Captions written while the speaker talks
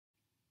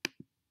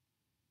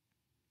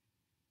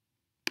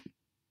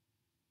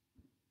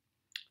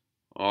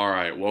All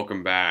right,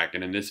 welcome back.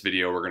 And in this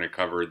video, we're going to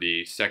cover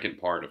the second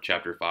part of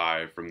Chapter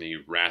 5 from the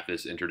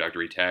Rathus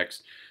introductory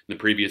text. In the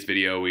previous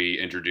video, we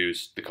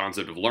introduced the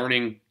concept of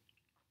learning,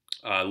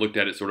 looked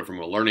at it sort of from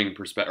a learning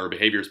perspective or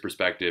behaviors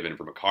perspective and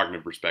from a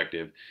cognitive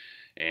perspective.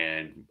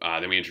 And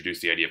then we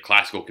introduced the idea of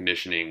classical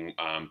conditioning,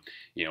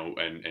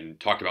 and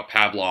talked about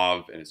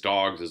Pavlov and his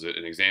dogs as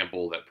an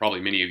example that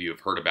probably many of you have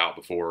heard about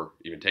before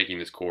even taking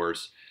this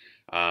course.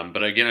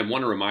 But again, I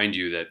want to remind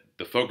you that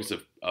the focus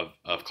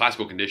of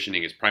classical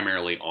conditioning is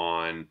primarily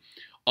on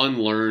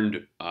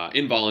unlearned,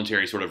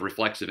 involuntary, sort of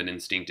reflexive and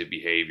instinctive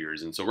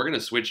behaviors. And so we're going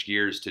to switch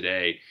gears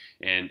today,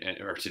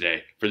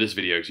 for this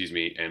video, excuse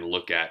me, and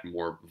look at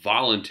more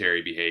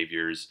voluntary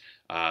behaviors,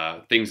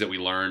 things that we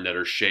learn that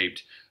are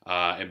shaped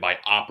by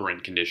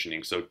operant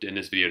conditioning. So in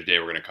this video today,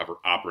 we're going to cover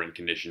operant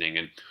conditioning.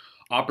 And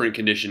operant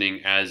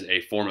conditioning as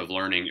a form of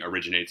learning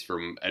originates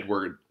from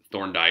Edward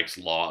Thorndike's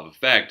law of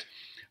effect.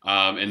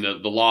 And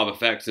the law of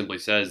effect simply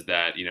says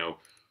that,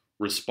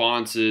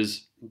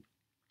 responses,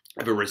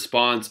 if a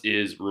response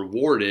is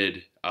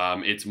rewarded,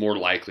 it's more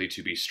likely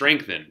to be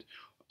strengthened.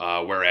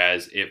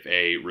 Whereas if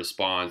a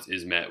response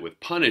is met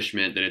with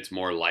punishment, then it's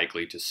more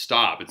likely to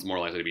stop. It's more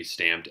likely to be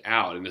stamped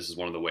out. And this is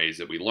one of the ways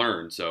that we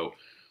learn. So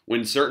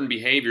when certain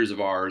behaviors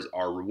of ours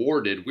are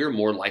rewarded, we're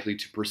more likely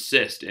to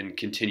persist and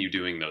continue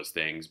doing those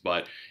things.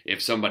 But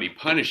if somebody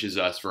punishes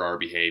us for our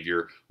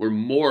behavior, we're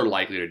more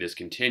likely to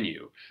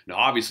discontinue. Now,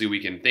 obviously,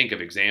 we can think of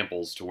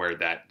examples to where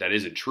that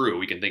isn't true.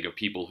 We can think of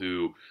people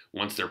who,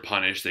 once they're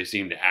punished, they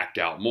seem to act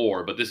out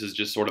more. But this is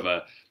just sort of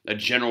a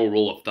general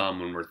rule of thumb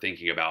when we're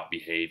thinking about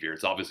behavior.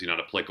 It's obviously not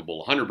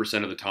applicable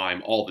 100% of the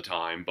time, all the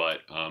time.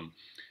 But,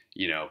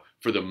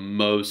 for the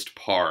most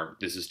part,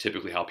 this is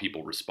typically how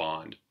people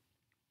respond.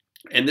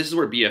 And this is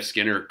where B.F.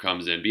 Skinner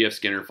comes in. B.F.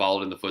 Skinner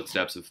followed in the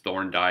footsteps of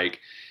Thorndike,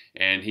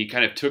 and he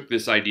kind of took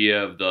this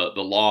idea of the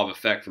law of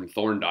effect from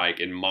Thorndike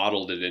and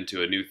modeled it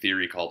into a new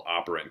theory called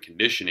operant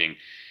conditioning.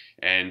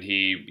 And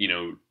he,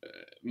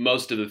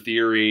 most of the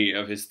theory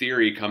of his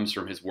theory comes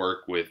from his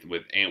work with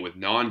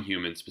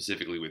non-humans,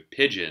 specifically with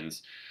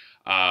pigeons.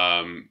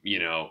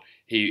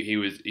 He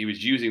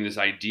was using this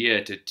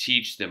idea to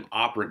teach them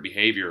operant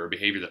behavior, or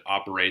behavior that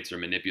operates or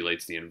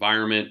manipulates the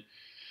environment,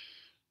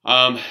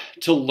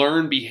 to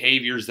learn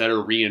behaviors that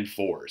are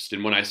reinforced.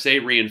 And when I say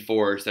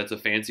reinforced, that's a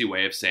fancy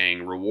way of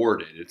saying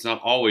rewarded. It's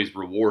not always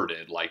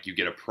rewarded, like you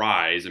get a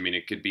prize. I mean,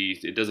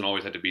 it doesn't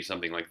always have to be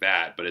something like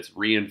that, but it's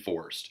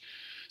reinforced.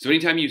 So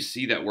anytime you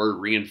see that word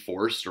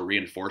reinforced or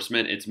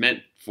reinforcement, it's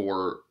meant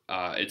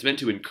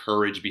to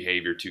encourage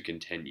behavior to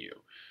continue.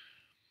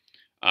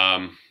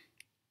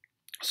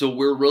 So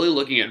we're really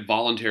looking at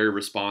voluntary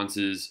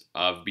responses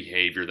of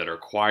behavior that are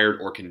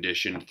acquired or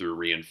conditioned through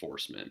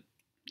reinforcement.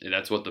 And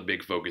that's what the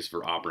big focus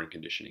for operant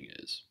conditioning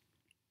is.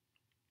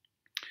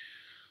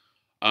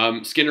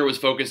 Skinner was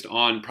focused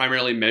on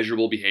primarily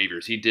measurable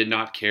behaviors. He did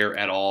not care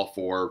at all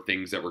for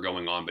things that were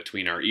going on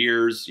between our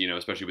ears,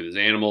 especially with his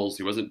animals.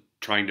 He wasn't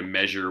trying to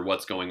measure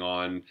what's going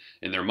on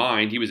in their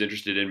mind. He was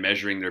interested in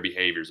measuring their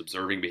behaviors,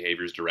 observing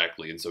behaviors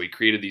directly. And so he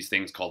created these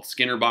things called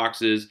Skinner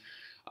boxes,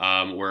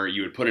 where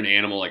you would put an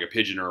animal like a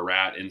pigeon or a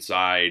rat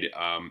inside,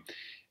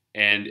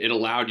 and it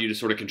allowed you to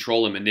sort of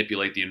control and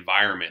manipulate the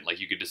environment.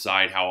 Like you could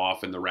decide how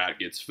often the rat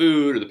gets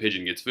food or the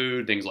pigeon gets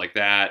food, things like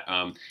that.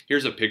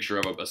 Here's a picture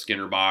of a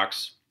Skinner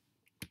box.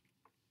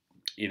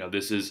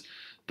 This is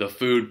the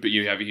food, but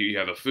you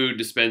have a food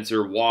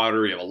dispenser,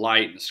 water, you have a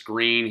light and a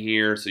screen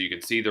here so you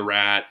can see the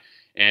rat,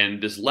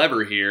 and this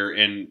lever here.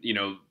 And,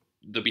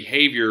 the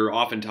behavior,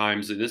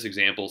 oftentimes in this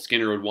example,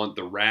 Skinner would want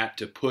the rat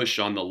to push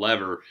on the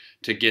lever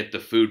to get the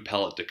food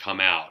pellet to come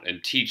out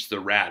and teach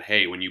the rat,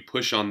 hey, when you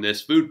push on this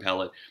food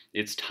pellet,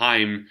 it's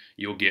time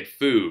you'll get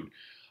food.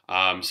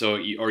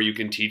 Or you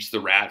can teach the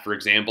rat, for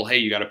example, hey,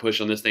 you got to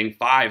push on this thing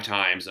 5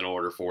 times in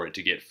order for it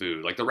to get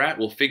food. Like the rat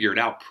will figure it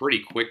out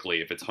pretty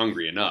quickly if it's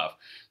hungry enough.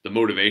 The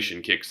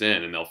motivation kicks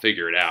in and they'll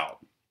figure it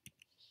out.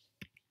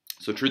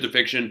 So truth or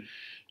fiction?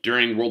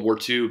 During World War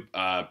II,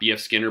 B.F.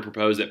 Skinner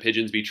proposed that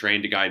pigeons be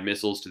trained to guide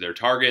missiles to their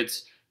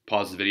targets.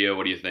 Pause the video.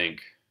 What do you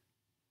think?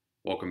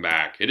 Welcome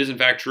back. It is in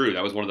fact true.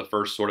 That was one of the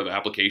first sort of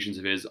applications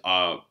of his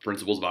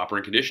principles of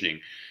operant conditioning,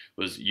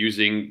 was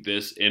using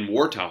this in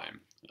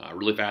wartime.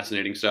 Really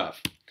fascinating stuff.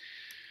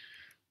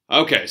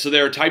 Okay, so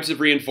there are types of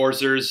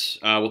reinforcers.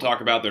 We'll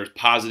talk about there's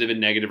positive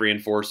and negative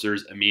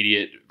reinforcers,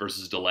 immediate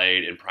versus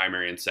delayed, and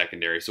primary and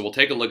secondary. So we'll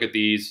take a look at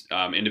these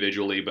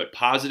individually, but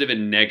positive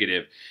and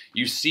negative,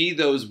 you see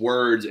those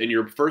words and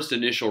your first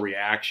initial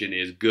reaction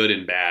is good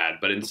and bad.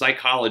 But in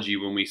psychology,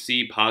 when we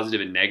see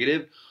positive and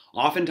negative,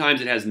 oftentimes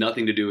it has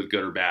nothing to do with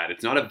good or bad.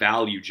 It's not a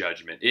value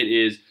judgment. It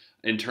is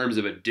in terms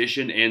of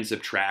addition and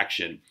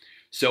subtraction.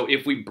 So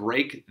if we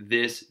break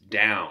this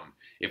down,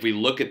 if we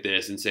look at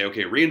this and say,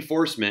 okay,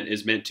 reinforcement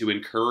is meant to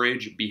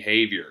encourage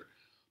behavior.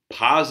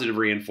 Positive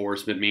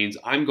reinforcement means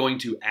I'm going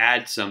to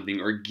add something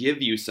or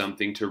give you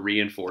something to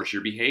reinforce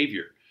your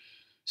behavior.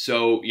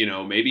 So,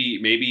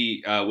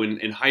 maybe when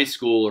in high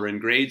school or in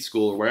grade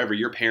school or wherever,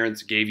 your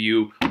parents gave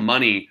you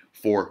money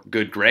for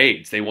good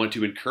grades. They want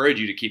to encourage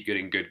you to keep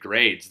getting good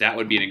grades. That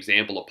would be an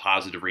example of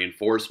positive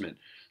reinforcement.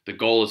 The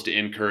goal is to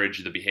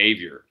encourage the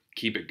behavior,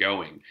 keep it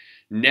going.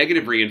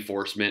 Negative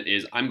reinforcement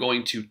is I'm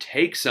going to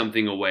take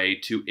something away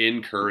to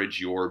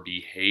encourage your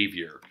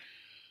behavior.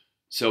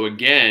 So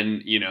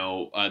again,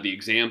 the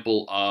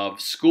example of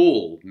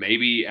school,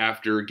 maybe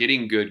after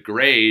getting good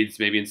grades,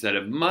 maybe instead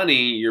of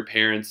money, your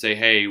parents say,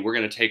 hey, we're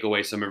going to take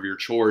away some of your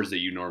chores that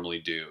you normally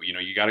do.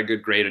 You got a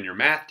good grade on your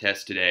math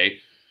test today,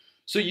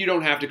 so you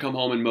don't have to come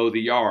home and mow the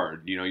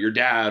yard. Your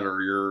dad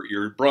or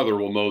your brother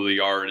will mow the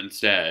yard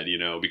instead,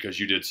 because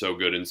you did so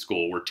good in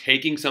school. We're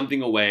taking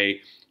something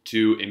away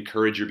to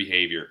encourage your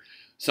behavior.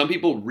 Some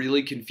people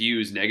really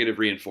confuse negative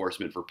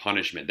reinforcement for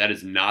punishment. That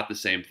is not the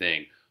same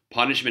thing.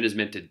 Punishment is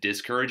meant to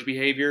discourage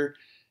behavior,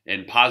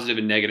 and positive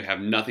and negative have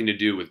nothing to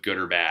do with good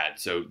or bad.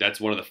 So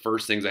that's one of the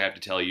first things I have to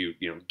tell you.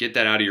 Get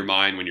that out of your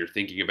mind when you're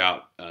thinking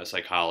about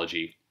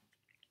psychology.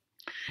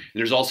 And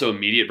there's also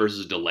immediate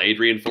versus delayed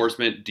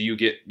reinforcement. Do you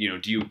get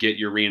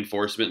your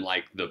reinforcement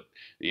like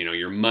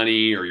your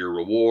money or your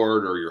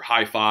reward or your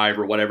high five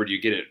or whatever? Do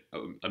you get it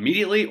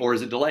immediately, or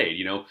is it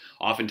delayed?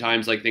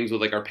 Oftentimes like things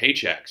with like our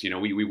paychecks,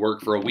 we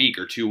work for a week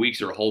or 2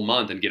 weeks or a whole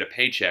month and get a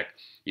paycheck,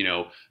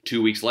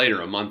 2 weeks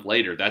later, a month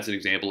later. That's an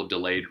example of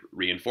delayed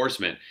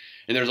reinforcement.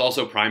 And there's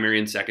also primary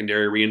and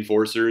secondary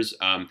reinforcers.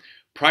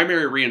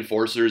 Primary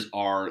reinforcers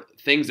are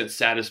things that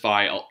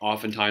satisfy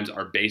oftentimes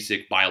our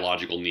basic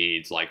biological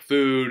needs like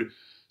food,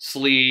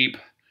 sleep,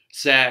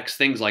 sex,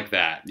 things like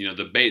that.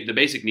 The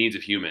basic needs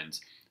of humans.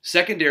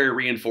 Secondary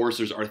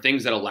reinforcers are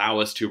things that allow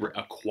us to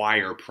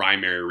acquire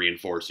primary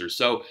reinforcers.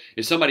 So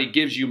if somebody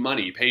gives you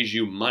money, pays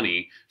you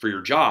money for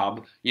your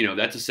job,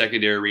 that's a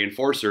secondary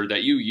reinforcer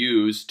that you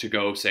use to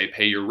go, say,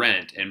 pay your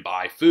rent and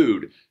buy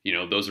food.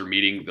 Those are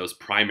meeting those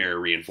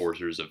primary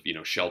reinforcers of,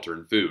 shelter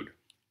and food.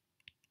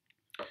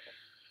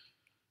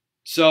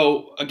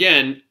 So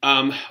again,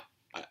 I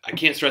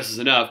can't stress this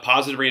enough.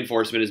 Positive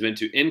reinforcement is meant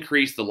to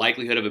increase the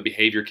likelihood of a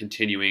behavior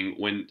continuing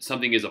when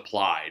something is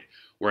applied.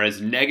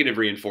 Whereas negative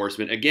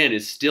reinforcement, again,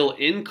 is still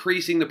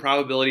increasing the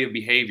probability of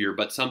behavior,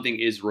 but something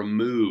is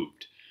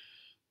removed.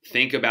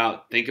 Think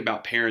about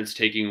parents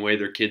taking away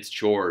their kids'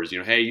 chores.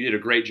 Hey, you did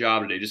a great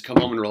job today. Just come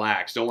home and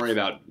relax. Don't worry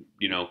about,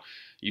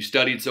 you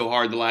studied so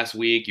hard the last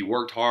week. You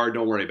worked hard.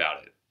 Don't worry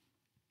about it.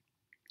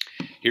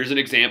 Here's an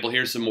example.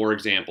 Here's some more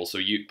examples. So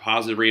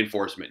positive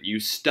reinforcement. You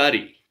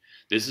study.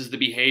 This is the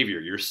behavior.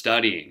 You're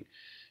studying.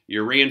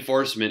 Your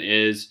reinforcement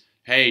is,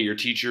 hey, your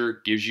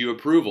teacher gives you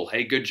approval.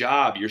 Hey, good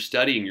job. You're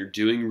studying. You're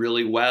doing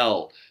really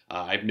well.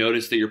 I've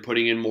noticed that you're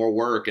putting in more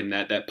work, and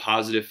that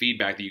positive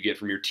feedback that you get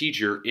from your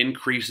teacher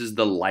increases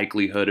the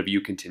likelihood of you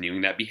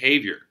continuing that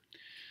behavior.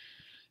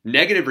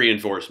 Negative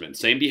reinforcement,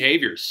 same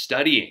behavior,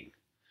 studying.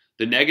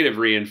 The negative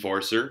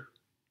reinforcer,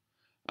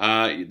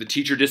 the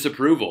teacher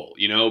disapproval.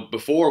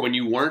 Before when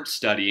you weren't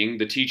studying,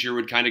 the teacher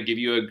would kind of give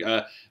you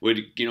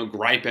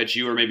gripe at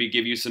you or maybe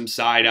give you some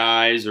side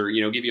eyes or,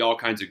 give you all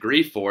kinds of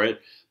grief for it.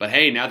 But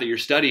hey, now that you're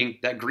studying,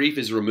 that grief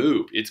is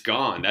removed. It's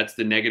gone. That's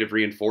the negative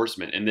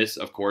reinforcement. And this,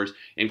 of course,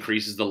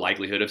 increases the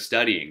likelihood of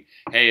studying.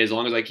 Hey, as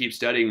long as I keep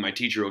studying, my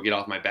teacher will get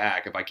off my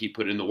back. If I keep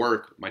putting in the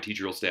work, my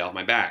teacher will stay off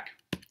my back.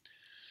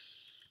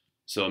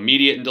 So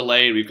immediate and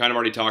delayed, we've kind of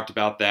already talked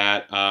about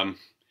that.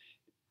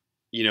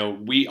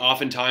 We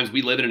oftentimes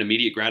live in an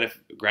immediate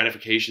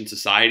gratification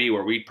society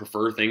where we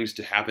prefer things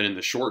to happen in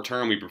the short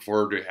term. We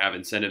prefer to have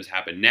incentives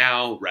happen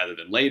now rather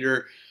than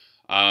later.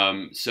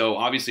 So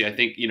obviously, I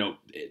think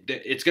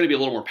it's going to be a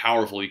little more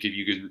powerful. You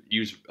could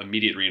use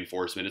immediate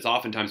reinforcement. It's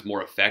oftentimes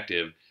more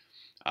effective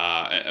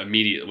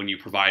immediate when you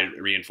provide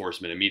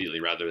reinforcement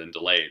immediately rather than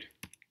delayed.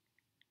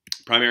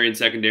 Primary and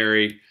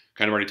secondary,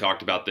 kind of already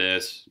talked about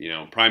this.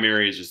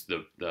 Primary is just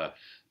the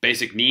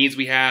basic needs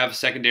we have.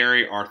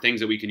 Secondary are things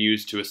that we can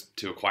use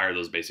to acquire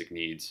those basic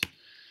needs.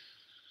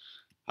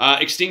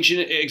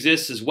 Extinction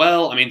exists as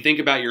well. I mean, think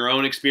about your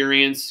own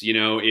experience.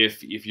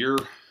 If you're,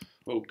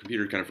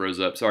 computer kind of froze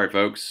up. Sorry,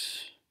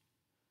 folks.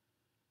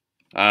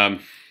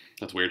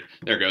 That's weird.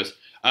 There it goes.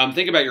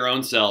 Think about your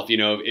own self.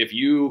 If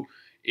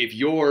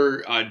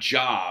your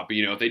job,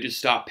 if they just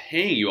stop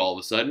paying you all of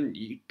a sudden,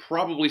 you'd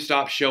probably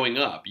stop showing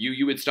up.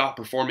 You would stop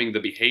performing the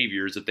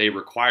behaviors that they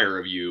require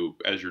of you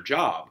as your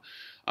job.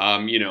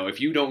 If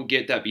you don't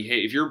get that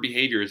behavior, if your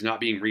behavior is not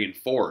being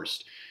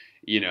reinforced,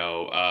 you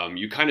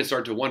kind of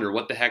start to wonder,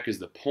 what the heck is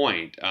the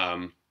point?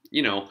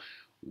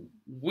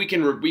 We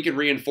can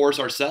reinforce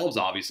ourselves.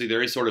 Obviously,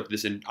 there is sort of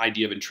this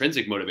idea of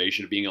intrinsic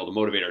motivation of being able to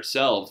motivate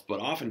ourselves,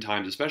 but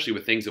oftentimes, especially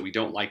with things that we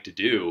don't like to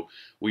do,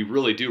 we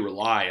really do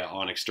rely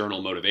on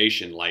external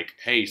motivation, like,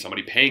 hey,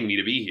 somebody paying me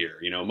to be here.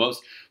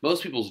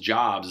 Most people's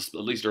jobs, at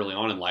least early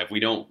on in life,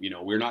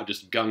 we're not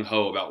just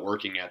gung-ho about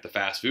working at the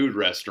fast food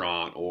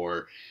restaurant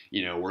or,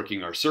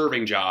 working our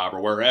serving job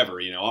or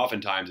wherever.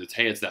 Oftentimes it's,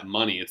 hey, it's that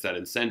money, it's that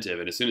incentive,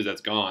 and as soon as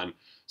that's gone,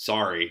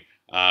 sorry.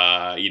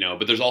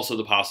 But there's also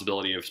the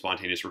possibility of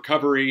spontaneous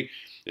recovery.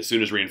 As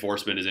soon as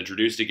reinforcement is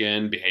introduced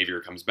again,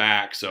 behavior comes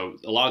back. So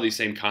a lot of these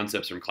same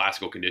concepts from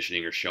classical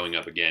conditioning are showing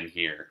up again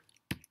here.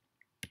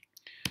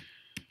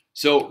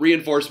 So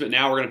reinforcement,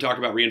 now we're going to talk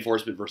about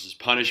reinforcement versus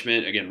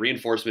punishment. Again,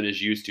 reinforcement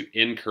is used to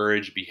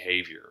encourage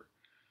behavior.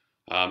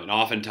 And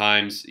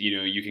oftentimes,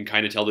 you can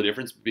kind of tell the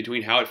difference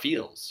between how it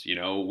feels.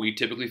 We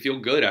typically feel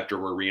good after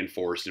we're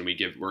reinforced and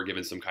we're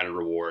given some kind of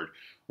reward.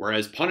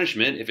 Whereas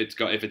punishment, if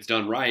it's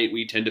done right,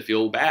 we tend to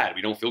feel bad.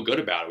 We don't feel good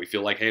about it. We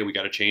feel like, hey, we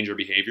got to change our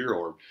behavior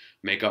or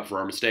make up for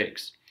our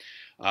mistakes.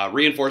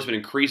 Reinforcement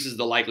increases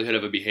the likelihood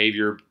of a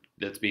behavior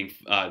that's being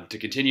to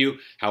continue.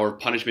 However,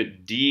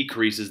 punishment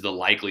decreases the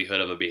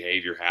likelihood of a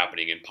behavior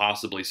happening and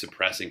possibly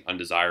suppressing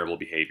undesirable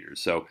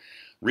behaviors. So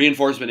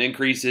reinforcement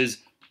increases,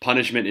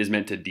 punishment is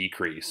meant to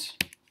decrease.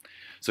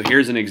 So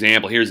here's an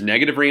example. Here's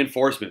negative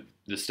reinforcement.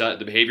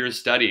 The behavior is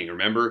studying.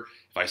 Remember,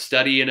 if I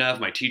study enough,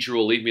 my teacher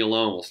will leave me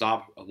alone,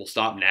 will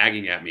stop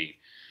nagging at me.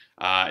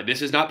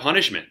 This is not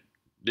punishment.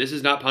 This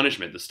is not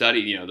punishment. The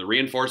study, the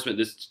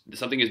reinforcement,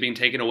 something is being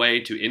taken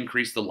away to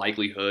increase the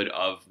likelihood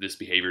of this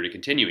behavior to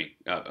continuing,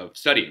 of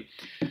studying.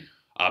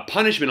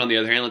 Punishment, on the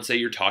other hand, let's say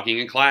you're talking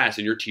in class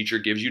and your teacher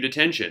gives you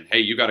detention. Hey,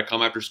 you got to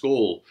come after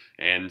school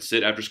and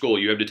sit after school.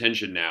 You have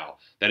detention now.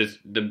 That is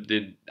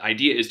the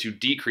idea is to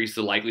decrease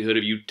the likelihood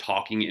of you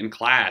talking in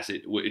class.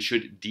 It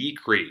should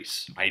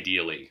decrease,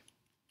 ideally.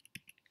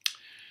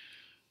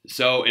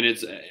 So, and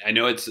I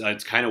know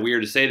it's kind of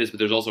weird to say this, but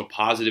there's also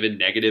positive and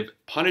negative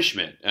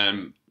punishment.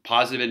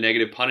 Positive and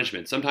negative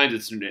punishment. Sometimes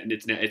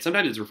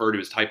it's referred to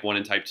as type 1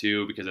 and type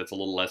 2 because that's a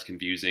little less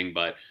confusing,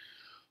 but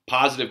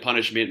positive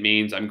punishment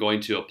means I'm going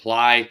to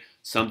apply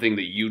something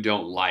that you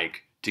don't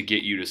like to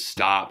get you to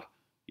stop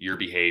your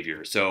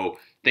behavior. So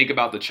think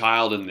about the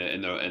child in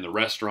the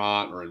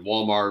restaurant or in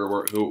Walmart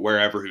or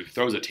wherever who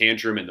throws a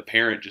tantrum and the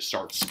parent just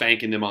starts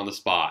spanking them on the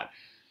spot.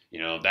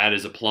 That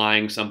is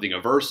applying something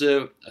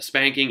aversive, a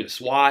spanking, a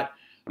swat.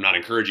 I'm not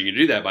encouraging you to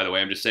do that, by the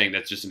way. I'm just saying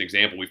that's just an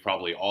example we've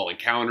probably all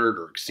encountered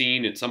or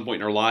seen at some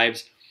point in our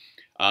lives.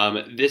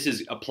 This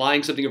is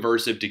applying something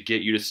aversive to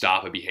get you to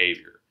stop a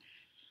behavior.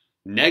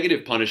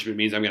 Negative punishment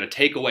means I'm going to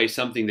take away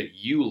something that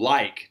you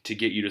like to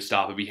get you to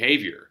stop a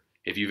behavior.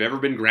 If you've ever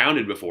been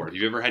grounded before, if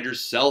you've ever had your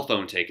cell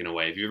phone taken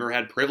away, if you've ever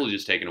had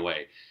privileges taken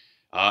away,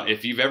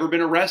 if you've ever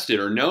been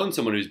arrested or known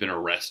someone who's been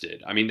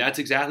arrested, I mean, that's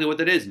exactly what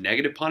that is,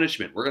 negative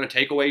punishment. We're going to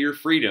take away your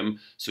freedom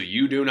so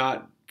you do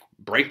not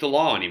break the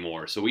law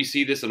anymore. So we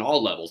see this in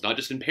all levels, not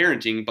just in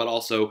parenting, but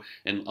also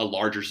in a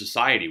larger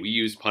society. We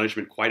use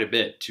punishment quite a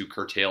bit to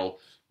curtail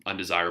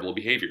undesirable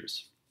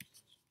behaviors.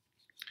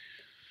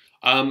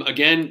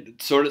 Again,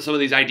 sort of some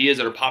of these ideas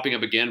that are popping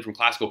up again from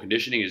classical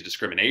conditioning is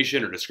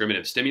discrimination or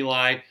discriminative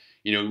stimuli.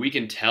 We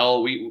can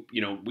tell, we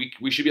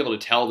should be able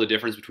to tell the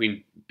difference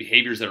between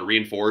behaviors that are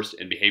reinforced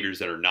and behaviors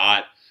that are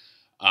not.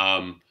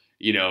 And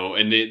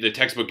the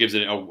textbook gives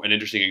an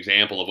interesting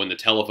example of when the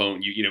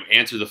telephone, you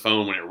answer the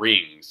phone when it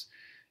rings.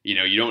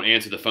 You don't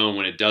answer the phone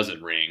when it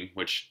doesn't ring,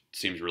 which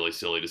seems really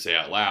silly to say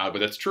out loud, but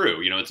that's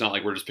true. It's not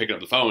like we're just picking up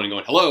the phone and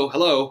going, hello,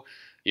 hello.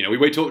 We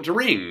wait till it to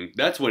ring.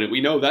 We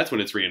know that's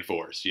when it's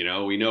reinforced.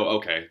 We know,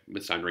 okay,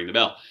 it's time to ring the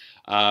bell.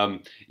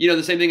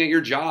 The same thing at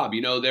your job.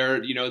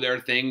 There are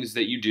things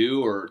that you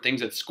do or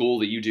things at school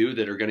that you do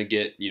that are going to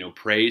get,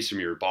 praise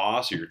from your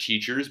boss or your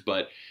teachers.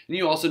 But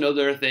you also know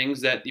there are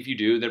things that if you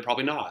do, they're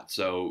probably not.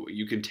 So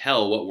you can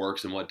tell what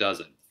works and what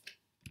doesn't.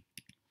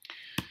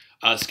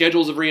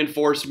 Schedules of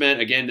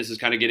reinforcement. Again, this is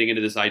kind of getting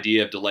into this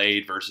idea of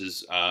delayed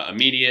versus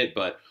immediate,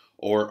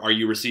 or are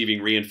you receiving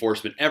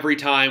reinforcement every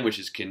time, which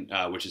is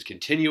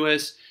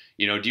continuous?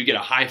 Do you get a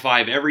high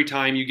five every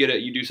time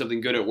you do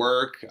something good at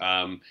work?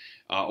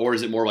 Or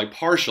is it more like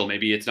partial?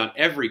 Maybe it's not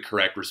every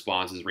correct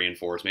response is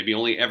reinforced. Maybe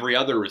only every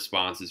other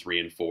response is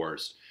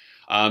reinforced.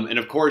 And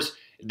of course,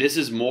 this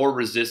is more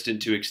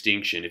resistant to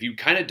extinction. If you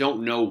kind of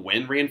don't know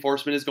when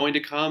reinforcement is going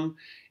to come,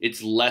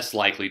 it's less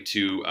likely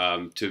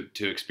to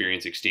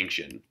experience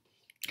extinction.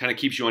 Kind of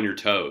keeps you on your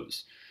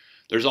toes.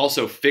 There's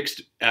also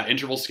fixed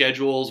interval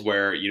schedules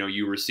where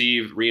you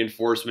receive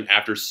reinforcement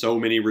after so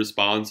many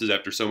responses,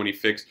 after so many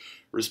fixed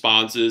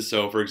responses.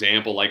 So for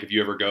example, like if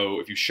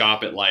you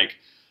shop at like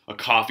a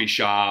coffee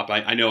shop,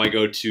 I know I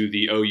go to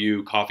the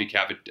OU coffee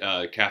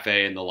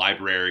cafe in the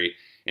library,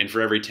 and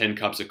for every 10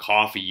 cups of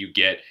coffee, you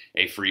get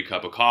a free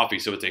cup of coffee.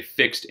 So it's a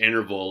fixed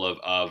interval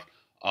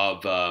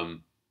of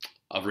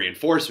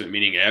reinforcement,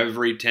 meaning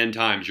every 10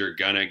 times you're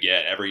gonna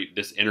get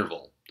this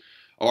interval.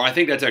 Or I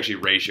think that's actually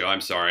ratio. I'm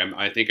sorry.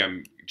 I think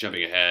I'm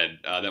jumping ahead.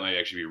 That might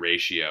actually be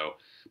ratio.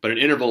 But an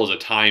interval is a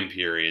time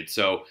period.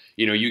 So,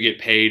 you get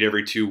paid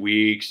every 2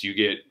 weeks. You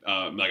get,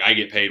 I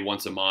get paid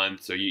once a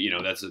month. So,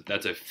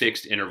 that's a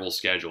fixed interval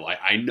schedule.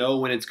 I know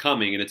when it's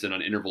coming and it's in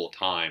an interval of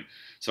time.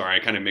 Sorry, I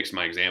kind of mixed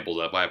my examples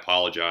up. I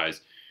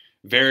apologize.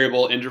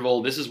 Variable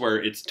interval. This is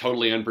where it's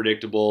totally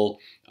unpredictable.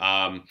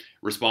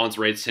 Response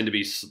rates tend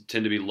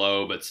to be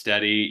low but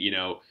steady.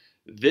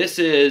 This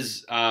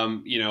is,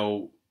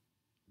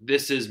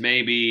 this is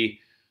maybe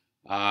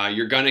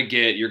you're gonna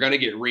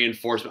get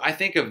reinforcement. I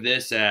think of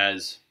this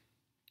as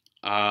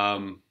I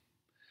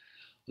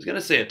was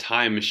gonna say a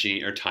slot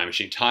machine, a time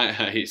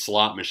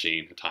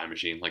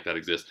machine like that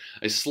exists,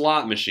 a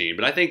slot machine.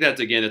 But I think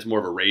that's more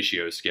of a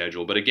ratio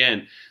schedule. But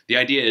again, the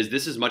idea is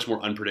this is much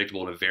more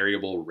unpredictable in a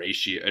variable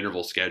ratio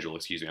interval schedule.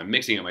 Excuse me, I'm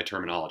mixing up my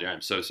terminology.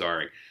 I'm so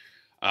sorry.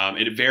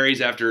 It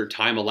varies after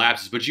time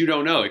elapses, but you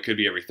don't know. It could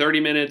be every 30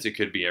 minutes. It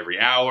could be every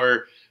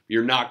hour.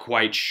 You're not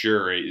quite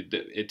sure.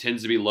 It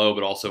tends to be low,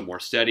 but also more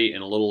steady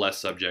and a little less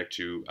subject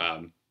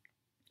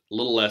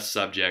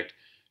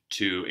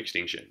to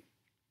extinction.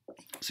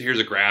 So here's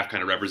a graph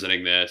kind of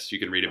representing this. You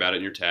can read about it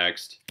in your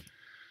text.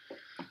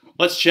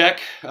 Let's check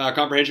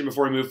comprehension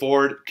before we move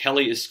forward.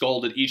 Kelly is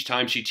scolded each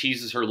time she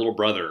teases her little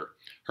brother.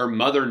 Her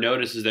mother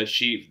notices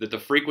that the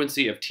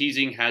frequency of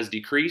teasing has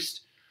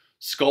decreased.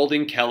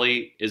 Scolding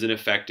Kelly is an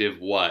effective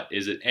what?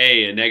 Is it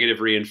A, a negative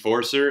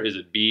reinforcer? Is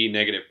it B,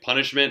 negative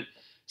punishment?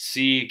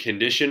 C,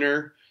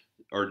 conditioner?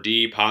 Or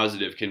D,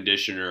 positive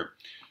conditioner?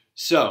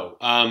 So,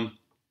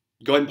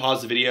 go ahead and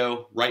pause the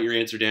video, write your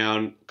answer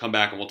down, come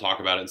back and we'll talk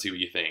about it and see what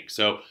you think.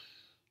 So,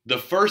 the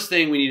first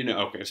thing we need to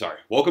know, okay, sorry,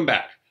 welcome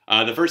back.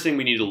 The first thing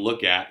we need to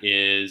look at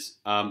is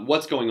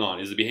what's going on.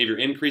 Is the behavior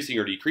increasing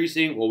or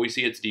decreasing? Well, we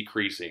see it's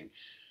decreasing.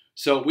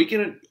 So we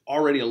can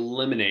already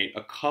eliminate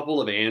a couple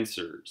of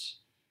answers.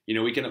 You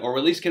know, we can, or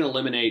at least can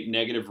eliminate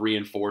negative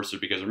reinforcer,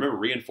 because remember,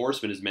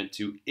 reinforcement is meant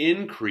to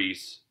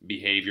increase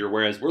behavior,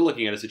 whereas we're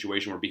looking at a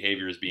situation where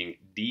behavior is being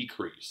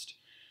decreased.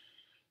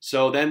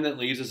 So then that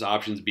leaves us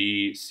options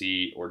B,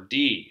 C, or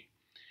D.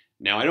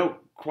 Now, I don't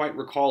quite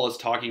recall us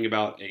talking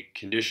about a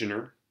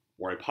conditioner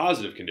or a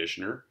positive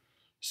conditioner.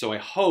 So I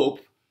hope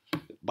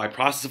by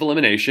process of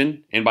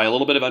elimination and by a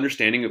little bit of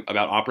understanding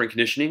about operant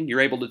conditioning, you're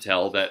able to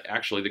tell that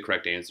actually the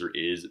correct answer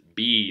is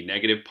B,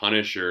 negative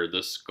punisher,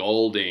 the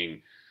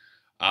scolding.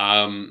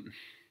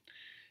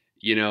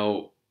 You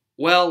know,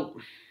 well,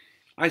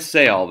 I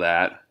say all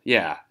that.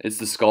 Yeah, it's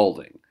the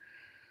scolding.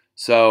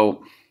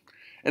 So,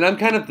 and I'm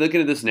kind of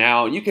looking at this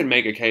now. You can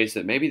make a case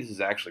that maybe this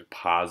is actually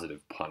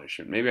positive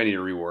punishment. Maybe I need to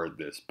reword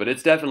this, but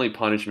it's definitely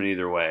punishment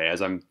either way.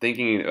 As I'm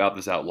thinking about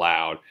this out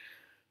loud,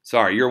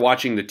 sorry, you're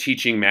watching the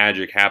teaching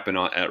magic happen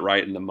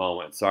right in the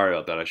moment. Sorry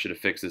about that. I should have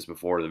fixed this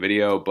before the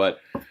video, but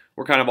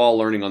we're kind of all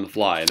learning on the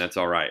fly, and that's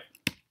all right.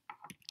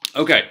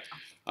 Okay,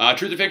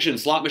 truth or fiction?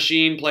 Slot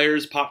machine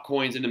players pop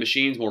coins into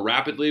machines more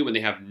rapidly when they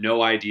have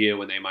no idea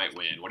when they might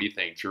win. What do you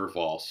think? True or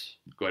false?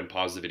 Go ahead and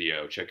pause the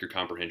video. Check your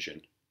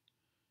comprehension.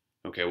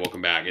 Okay,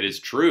 welcome back. It is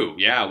true.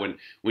 Yeah, when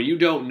you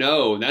don't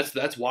know, and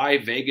that's why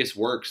Vegas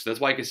works. That's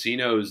why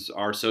casinos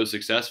are so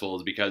successful,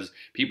 is because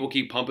people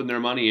keep pumping their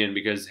money in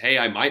because, hey,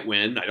 I might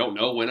win. I don't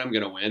know when I'm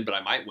going to win, but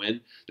I might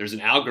win. There's an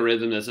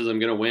algorithm that says I'm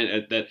going to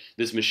win, that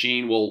this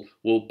machine will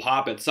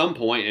pop at some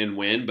point and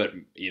win, but,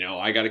 you know,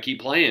 I got to keep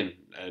playing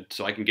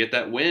so I can get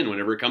that win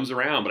whenever it comes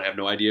around, but I have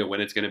no idea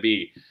when it's going to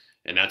be.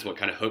 And that's what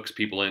kind of hooks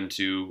people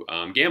into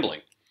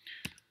gambling,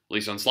 at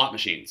least on slot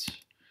machines.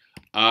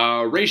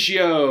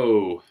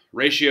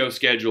 Ratio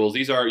schedules.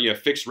 These are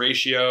fixed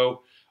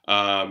ratio.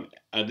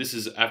 This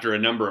is after a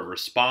number of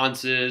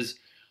responses.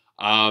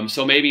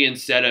 So maybe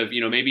instead of,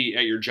 maybe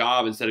at your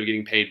job, instead of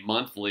getting paid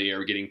monthly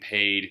or getting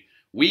paid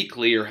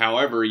weekly or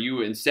however,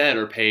 you instead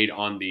are paid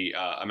on the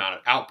amount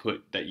of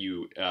output that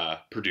you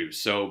produce.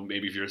 So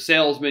maybe if you're a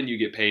salesman, you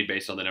get paid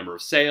based on the number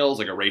of sales,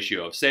 like a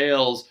ratio of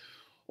sales.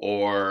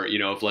 Or,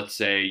 if let's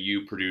say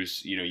you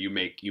produce, you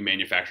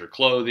manufacture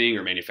clothing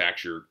or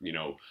manufacture,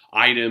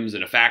 items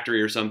in a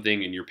factory or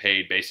something, and you're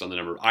paid based on the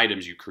number of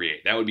items you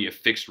create. That would be a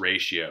fixed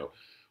ratio,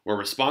 where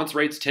response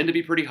rates tend to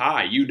be pretty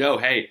high.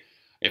 Hey,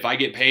 if I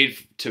get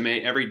paid to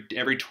make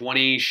every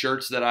 20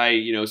 shirts that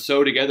I,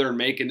 sew together and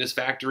make in this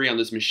factory on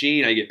this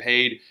machine, I get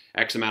paid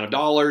X amount of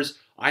dollars.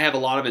 I have a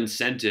lot of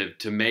incentive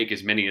to make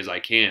as many as I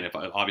can.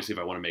 Obviously, if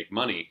I want to make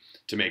money,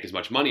 to make as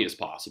much money as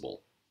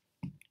possible.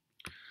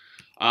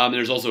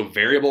 There's also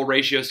variable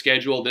ratio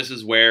schedule. This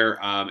is where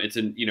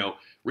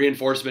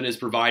reinforcement is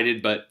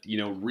provided, but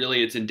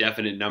really it's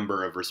indefinite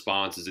number of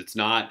responses. It's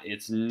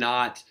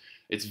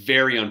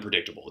very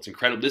unpredictable. It's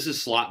incredible. This is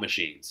slot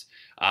machines.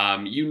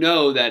 That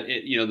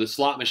the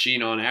slot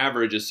machine on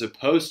average is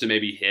supposed to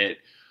maybe hit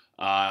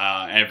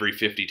every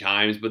 50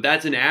 times, but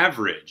that's an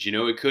average.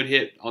 It could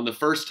hit on the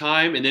first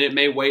time, and then it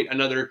may wait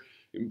another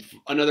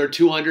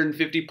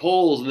 250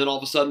 pulls, and then all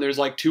of a sudden there's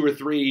like 2 or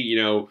 3,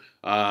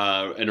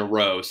 in a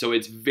row. So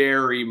it's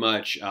very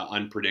much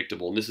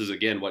unpredictable. And this is,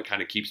 again, what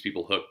kind of keeps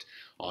people hooked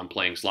on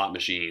playing slot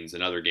machines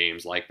and other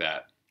games like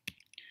that.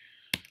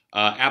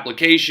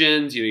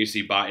 Applications, you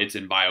see it's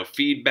in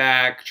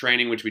biofeedback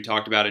training, which we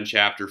talked about in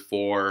chapter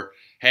 4.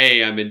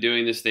 Hey, I've been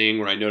doing this thing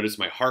where I notice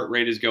my heart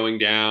rate is going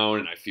down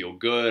and I feel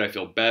good, I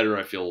feel better,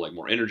 I feel like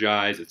more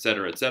energized,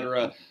 etc.,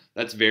 etc.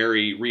 That's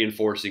very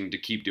reinforcing to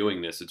keep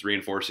doing this. It's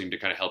reinforcing to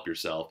kind of help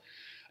yourself.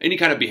 Any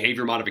kind of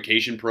behavior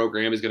modification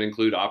program is going to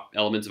include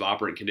elements of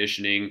operant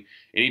conditioning.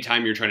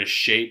 Anytime you're trying to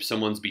shape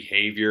someone's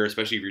behavior,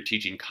 especially if you're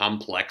teaching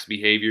complex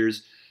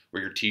behaviors,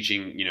 where you're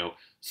teaching,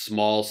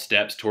 small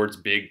steps towards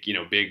big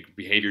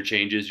behavior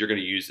changes, you're going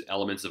to use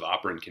elements of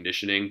operant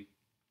conditioning.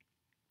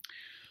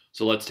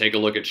 So let's take a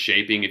look at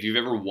shaping. If you've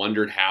ever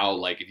wondered how,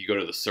 like, if you go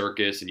to the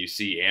circus and you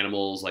see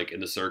animals like in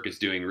the circus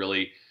doing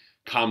really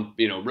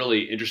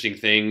interesting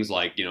things,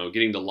 like,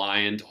 getting the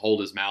lion to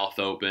hold his mouth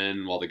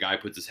open while the guy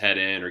puts his head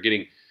in, or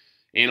getting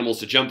animals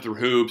to jump through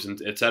hoops, and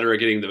etc.,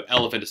 getting the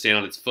elephant to stand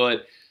on its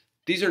foot.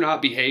 These are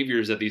not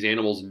behaviors that these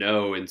animals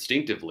know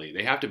instinctively.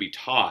 They have to be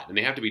taught, and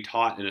they have to be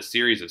taught in a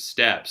series of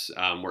steps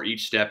where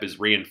each step is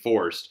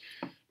reinforced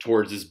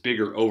towards this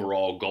bigger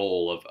overall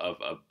goal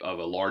of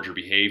a larger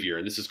behavior.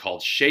 And this is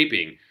called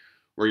shaping,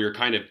 where you're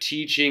kind of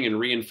teaching and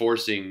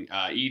reinforcing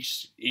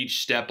each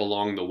step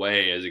along the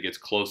way as it gets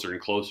closer and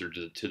closer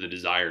to the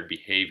desired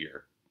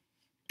behavior.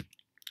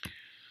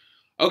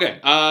 Okay,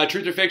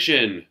 truth or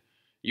fiction?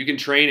 You can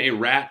train a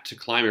rat to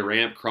climb a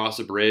ramp, cross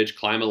a bridge,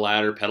 climb a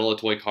ladder, pedal a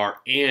toy car,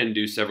 and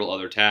do several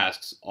other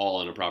tasks,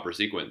 all in a proper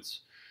sequence.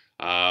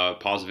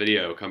 Pause the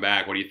video, come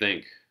back. What do you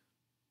think?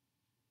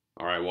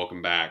 All right,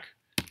 welcome back.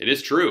 It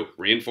is true.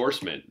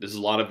 Reinforcement. This is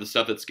a lot of the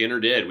stuff that Skinner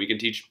did. We can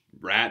teach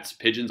rats,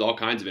 pigeons, all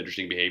kinds of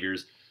interesting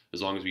behaviors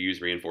as long as we use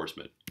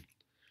reinforcement.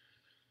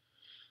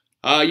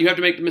 You have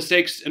to make the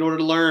mistakes in order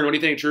to learn. What do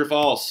you think? True or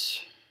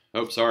false?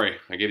 Oh, sorry.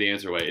 I gave the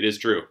answer away. It is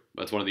true.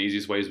 That's one of the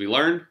easiest ways we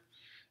learn.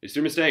 Is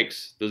through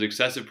mistakes. Those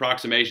excessive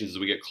approximations as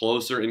we get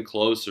closer and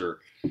closer.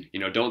 You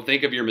know, don't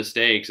think of your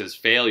mistakes as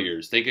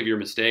failures. Think of your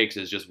mistakes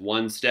as just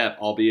one step,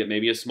 albeit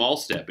maybe a small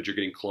step, but you're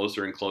getting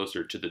closer and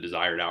closer to the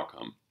desired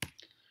outcome.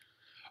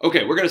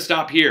 Okay, we're going to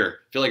stop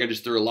here. I feel like I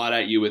just threw a lot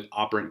at you with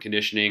operant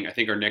conditioning. I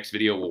think our next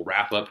video will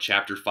wrap up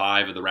Chapter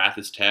 5 of the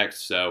Rathus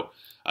text, so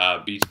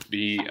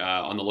be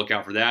on the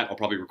lookout for that. I'll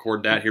probably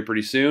record that here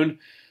pretty soon.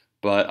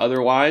 But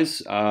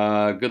otherwise,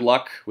 good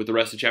luck with the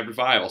rest of Chapter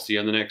 5. I'll see you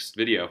on the next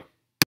video.